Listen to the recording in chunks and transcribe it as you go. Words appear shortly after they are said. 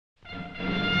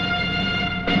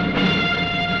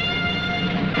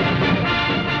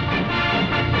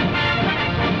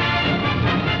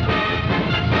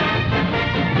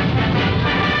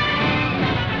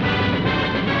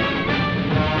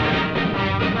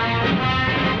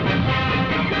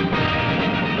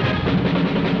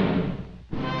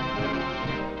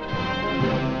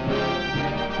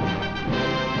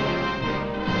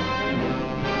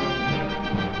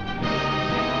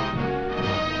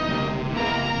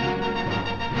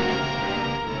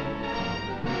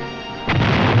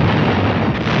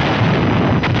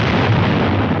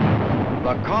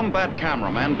combat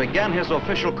cameraman began his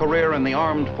official career in the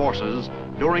armed forces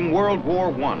during World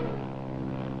War I.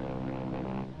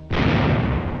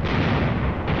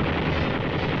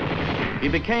 He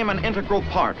became an integral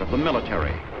part of the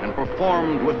military and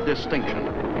performed with distinction.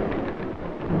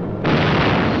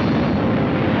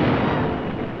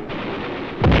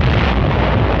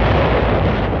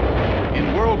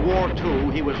 In World War II,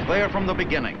 he was there from the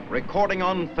beginning, recording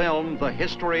on film the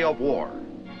history of war.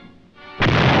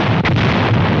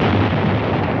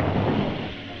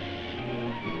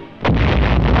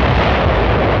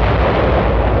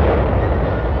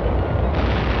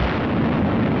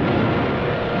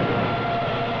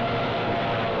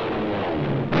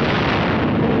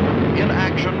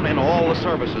 In all the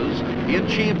services, he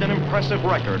achieved an impressive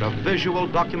record of visual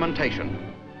documentation.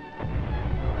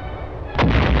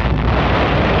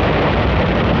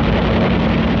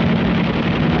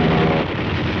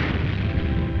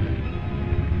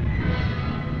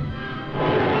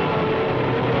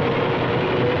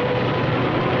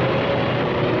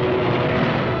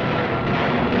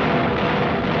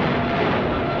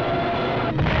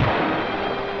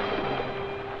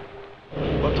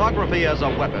 Photography as a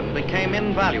weapon became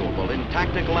invaluable in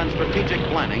tactical and strategic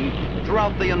planning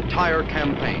throughout the entire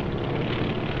campaign.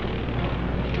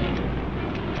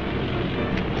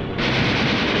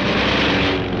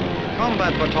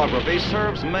 Combat photography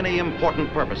serves many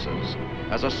important purposes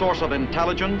as a source of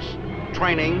intelligence,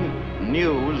 training,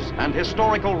 news, and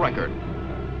historical record.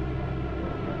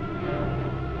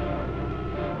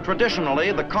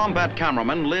 Traditionally, the combat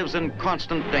cameraman lives in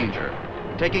constant danger,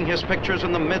 taking his pictures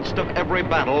in the midst of every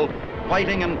battle,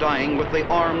 fighting and dying with the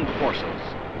armed forces.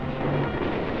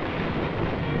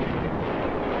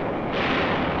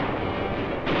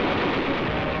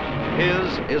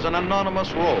 His is an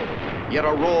anonymous role, yet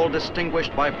a role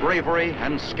distinguished by bravery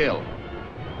and skill.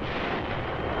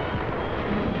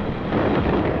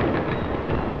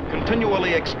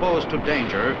 Continually exposed to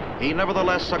danger, he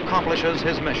nevertheless accomplishes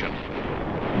his mission.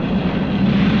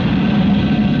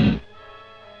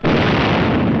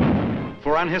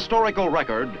 For an historical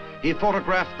record, he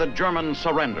photographed the German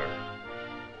surrender.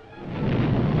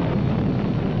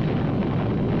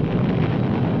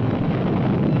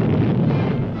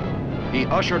 He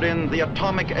ushered in the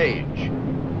atomic age.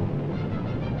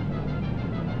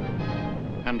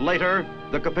 And later,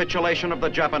 the capitulation of the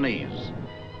Japanese.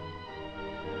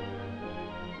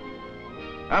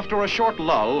 After a short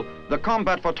lull, the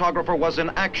combat photographer was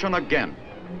in action again.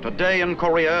 Today in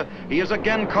Korea, he is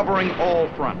again covering all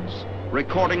fronts,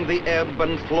 recording the ebb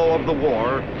and flow of the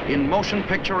war in motion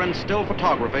picture and still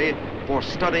photography for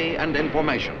study and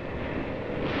information.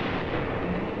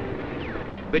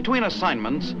 Between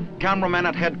assignments, cameramen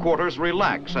at headquarters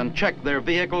relax and check their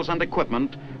vehicles and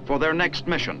equipment for their next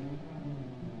mission.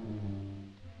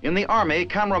 In the Army,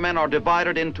 cameramen are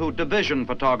divided into division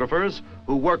photographers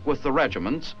who work with the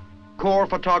regiments, corps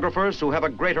photographers who have a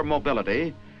greater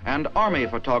mobility, and Army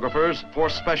photographers for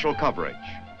special coverage.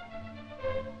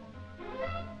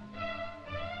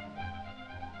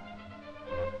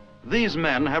 These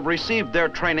men have received their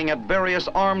training at various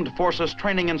armed forces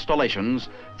training installations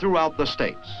throughout the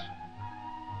states.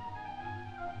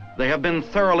 They have been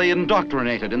thoroughly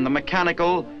indoctrinated in the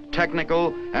mechanical,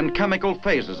 technical, and chemical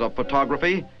phases of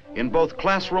photography in both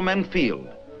classroom and field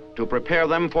to prepare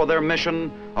them for their mission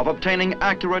of obtaining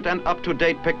accurate and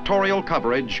up-to-date pictorial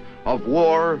coverage of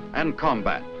war and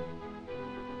combat.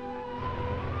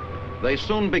 They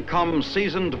soon become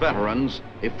seasoned veterans,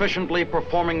 efficiently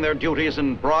performing their duties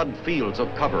in broad fields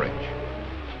of coverage.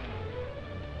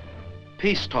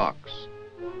 Peace talks,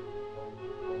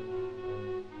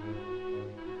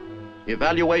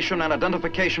 evaluation and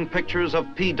identification pictures of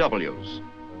PWs,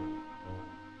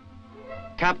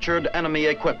 captured enemy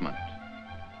equipment.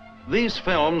 These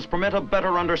films permit a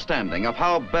better understanding of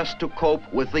how best to cope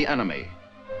with the enemy.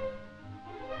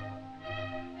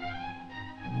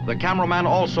 The cameraman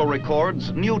also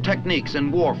records new techniques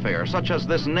in warfare, such as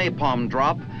this napalm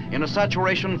drop in a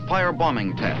saturation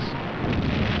firebombing test.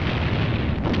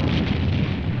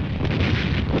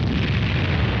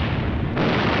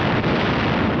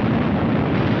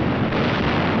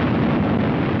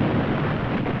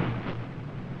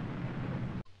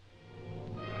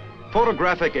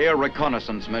 Photographic air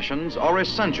reconnaissance missions are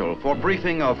essential for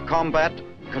briefing of combat,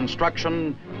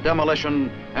 construction, demolition,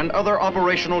 and other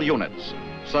operational units,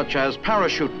 such as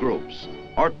parachute groups,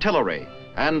 artillery,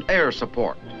 and air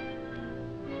support.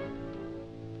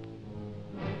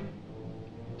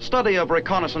 Study of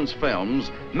reconnaissance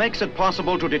films makes it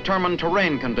possible to determine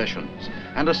terrain conditions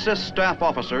and assist staff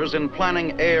officers in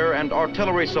planning air and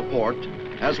artillery support,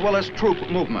 as well as troop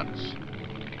movements.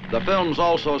 The films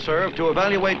also serve to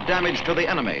evaluate damage to the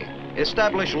enemy,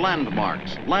 establish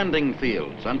landmarks, landing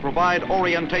fields, and provide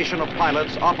orientation of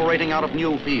pilots operating out of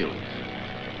new fields.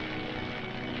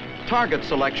 Target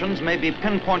selections may be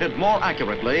pinpointed more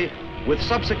accurately with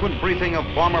subsequent briefing of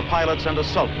bomber pilots and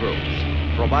assault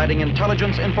groups, providing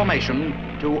intelligence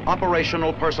information to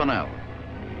operational personnel.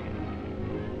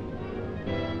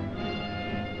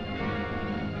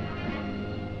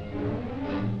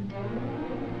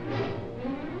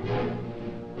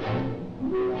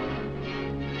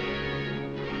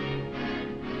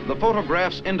 The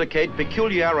photographs indicate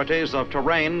peculiarities of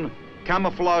terrain,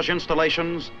 camouflage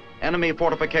installations, enemy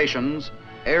fortifications,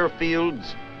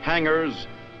 airfields, hangars,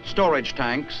 storage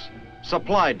tanks,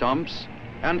 supply dumps,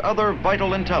 and other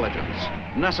vital intelligence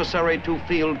necessary to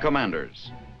field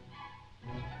commanders.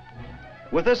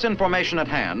 With this information at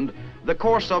hand, the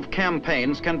course of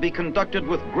campaigns can be conducted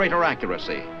with greater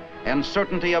accuracy and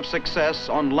certainty of success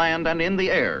on land and in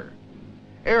the air.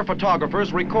 Air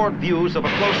photographers record views of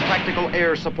a close tactical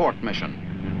air support mission.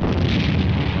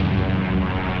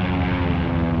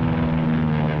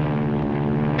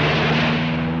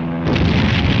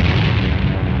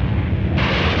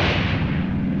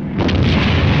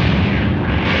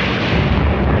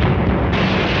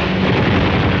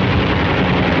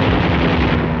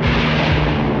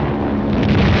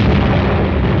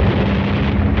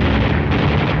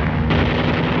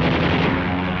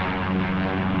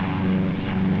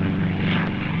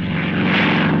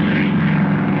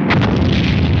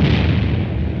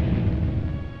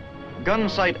 Gun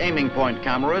sight aiming point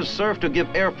cameras serve to give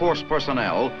Air Force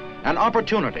personnel an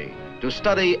opportunity to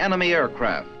study enemy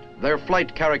aircraft, their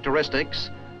flight characteristics,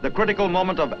 the critical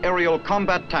moment of aerial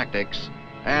combat tactics,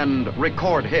 and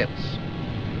record hits.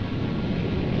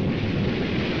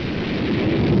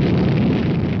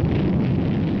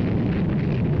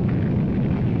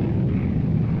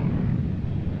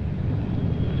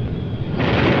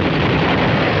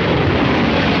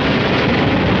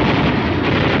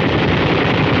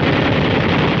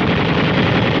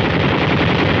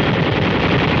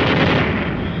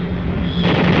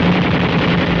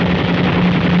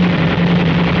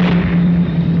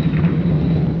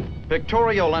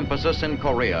 Pictorial emphasis in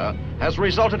Korea has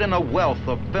resulted in a wealth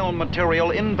of film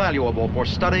material invaluable for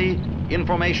study,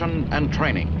 information, and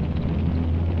training.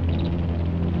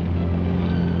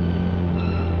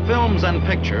 Films and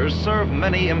pictures serve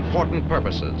many important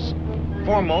purposes.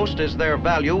 Foremost is their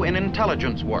value in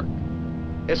intelligence work.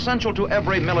 Essential to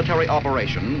every military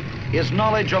operation is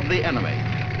knowledge of the enemy,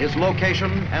 his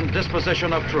location and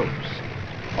disposition of troops.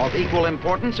 Of equal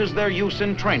importance is their use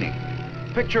in training.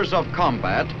 Pictures of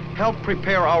combat help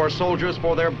prepare our soldiers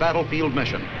for their battlefield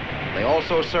mission. They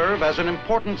also serve as an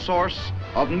important source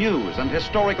of news and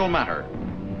historical matter.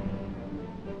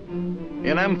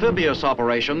 In amphibious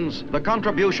operations, the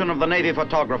contribution of the Navy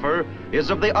photographer is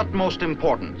of the utmost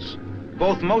importance.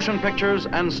 Both motion pictures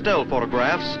and still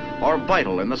photographs are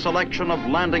vital in the selection of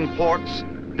landing ports,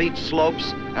 beach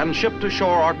slopes, and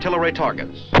ship-to-shore artillery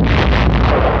targets.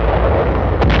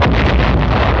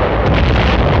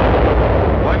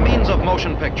 By means of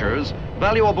motion pictures,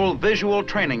 valuable visual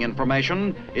training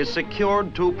information is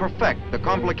secured to perfect the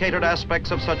complicated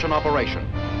aspects of such an operation.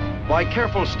 By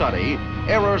careful study,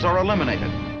 errors are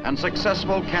eliminated and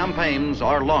successful campaigns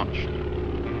are launched.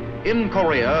 In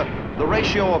Korea, the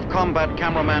ratio of combat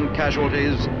cameraman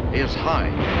casualties is high.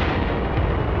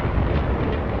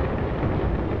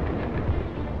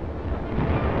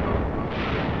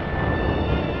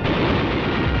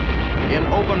 In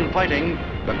open fighting,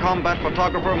 the combat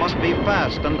photographer must be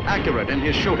fast and accurate in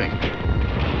his shooting.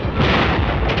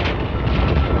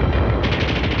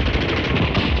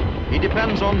 He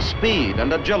depends on speed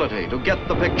and agility to get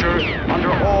the picture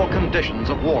under all conditions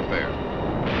of warfare.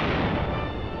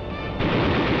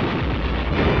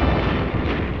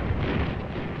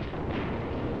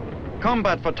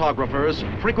 Combat photographers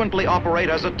frequently operate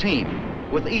as a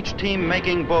team, with each team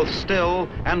making both still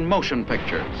and motion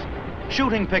pictures.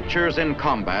 Shooting pictures in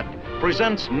combat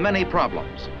presents many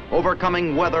problems,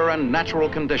 overcoming weather and natural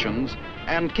conditions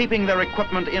and keeping their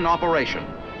equipment in operation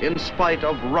in spite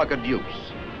of rugged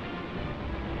use.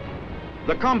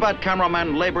 The combat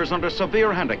cameraman labors under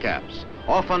severe handicaps,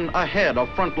 often ahead of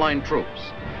frontline troops.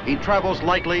 He travels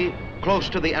lightly, close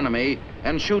to the enemy,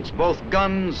 and shoots both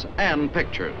guns and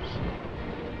pictures.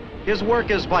 His work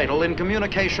is vital in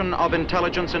communication of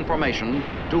intelligence information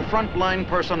to frontline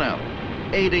personnel,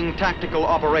 aiding tactical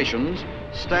operations,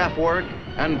 staff work,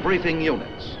 and briefing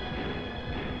units.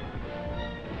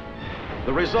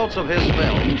 The results of his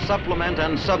film supplement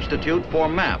and substitute for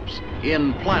maps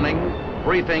in planning,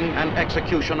 briefing, and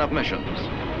execution of missions.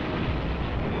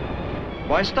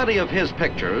 By study of his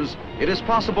pictures, it is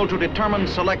possible to determine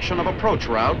selection of approach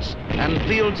routes and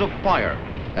fields of fire,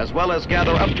 as well as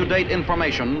gather up-to-date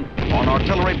information on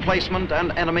artillery placement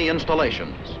and enemy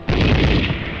installations.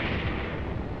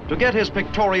 To get his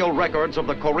pictorial records of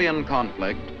the Korean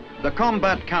conflict, the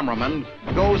combat cameraman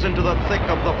goes into the thick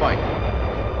of the fight.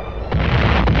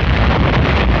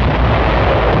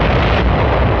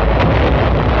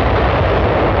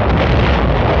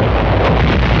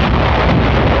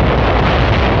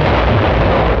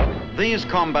 These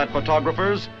combat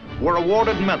photographers were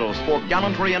awarded medals for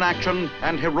gallantry in action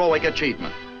and heroic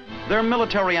achievement. Their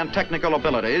military and technical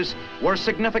abilities were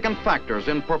significant factors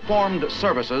in performed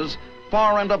services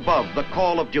far and above the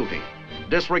call of duty.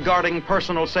 Disregarding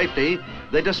personal safety,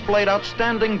 they displayed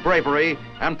outstanding bravery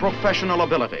and professional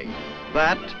ability.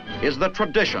 That is the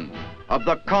tradition of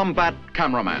the combat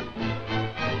cameraman.